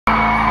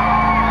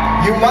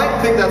You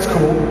might think that's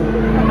cool,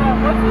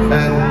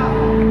 and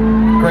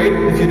great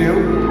if you do,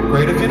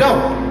 great if you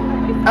don't.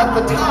 At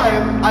the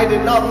time, I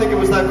did not think it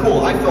was that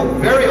cool. I felt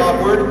very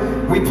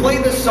awkward. We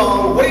played this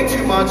song way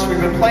too much.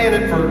 We've been playing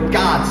it for,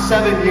 God,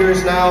 7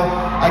 years now.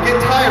 I get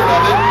tired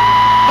of it,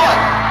 but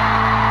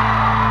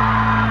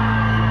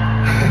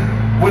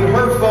when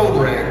her phone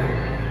rang,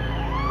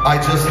 I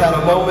just had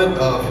a moment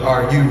of,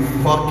 are you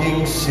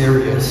fucking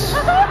serious?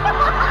 And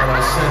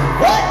I said,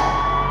 what?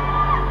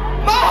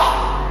 Mom!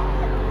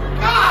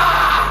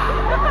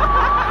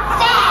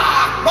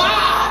 Fuck!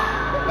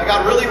 Mom! I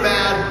got really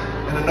mad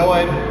and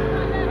annoyed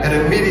and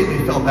immediately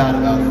felt bad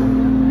about it.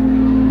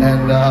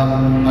 And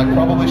I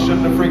probably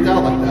shouldn't have freaked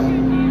out like that,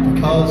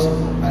 because,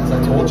 as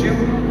I told you,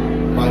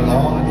 my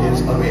mom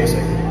is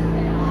amazing.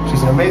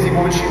 She's an amazing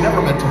woman. She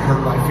never meant to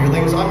hurt my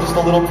feelings. I'm just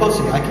a little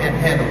pussy. I can't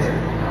handle it.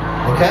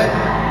 Okay?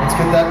 Let's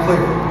get that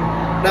clear.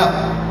 Now,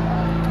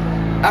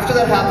 after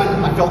that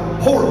happened, I felt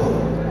horrible.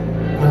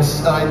 And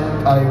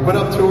I went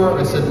up to her,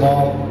 I said,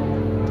 Mom,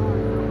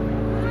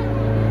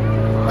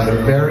 I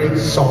am very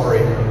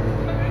sorry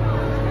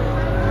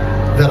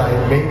that I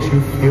made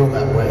you feel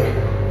that way.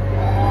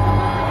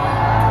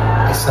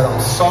 I said,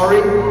 I'm sorry.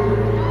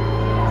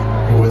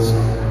 It was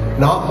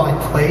not my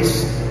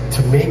place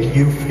to make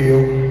you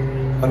feel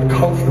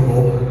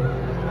uncomfortable.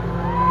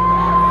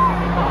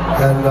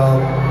 And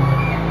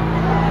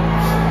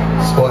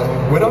so I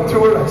went up to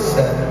her and I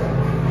said,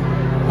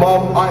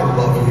 Mom, I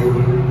love you.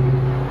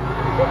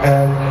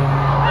 And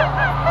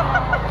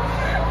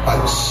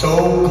I'm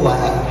so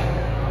glad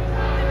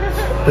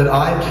that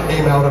I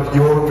came out of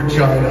your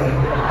vagina.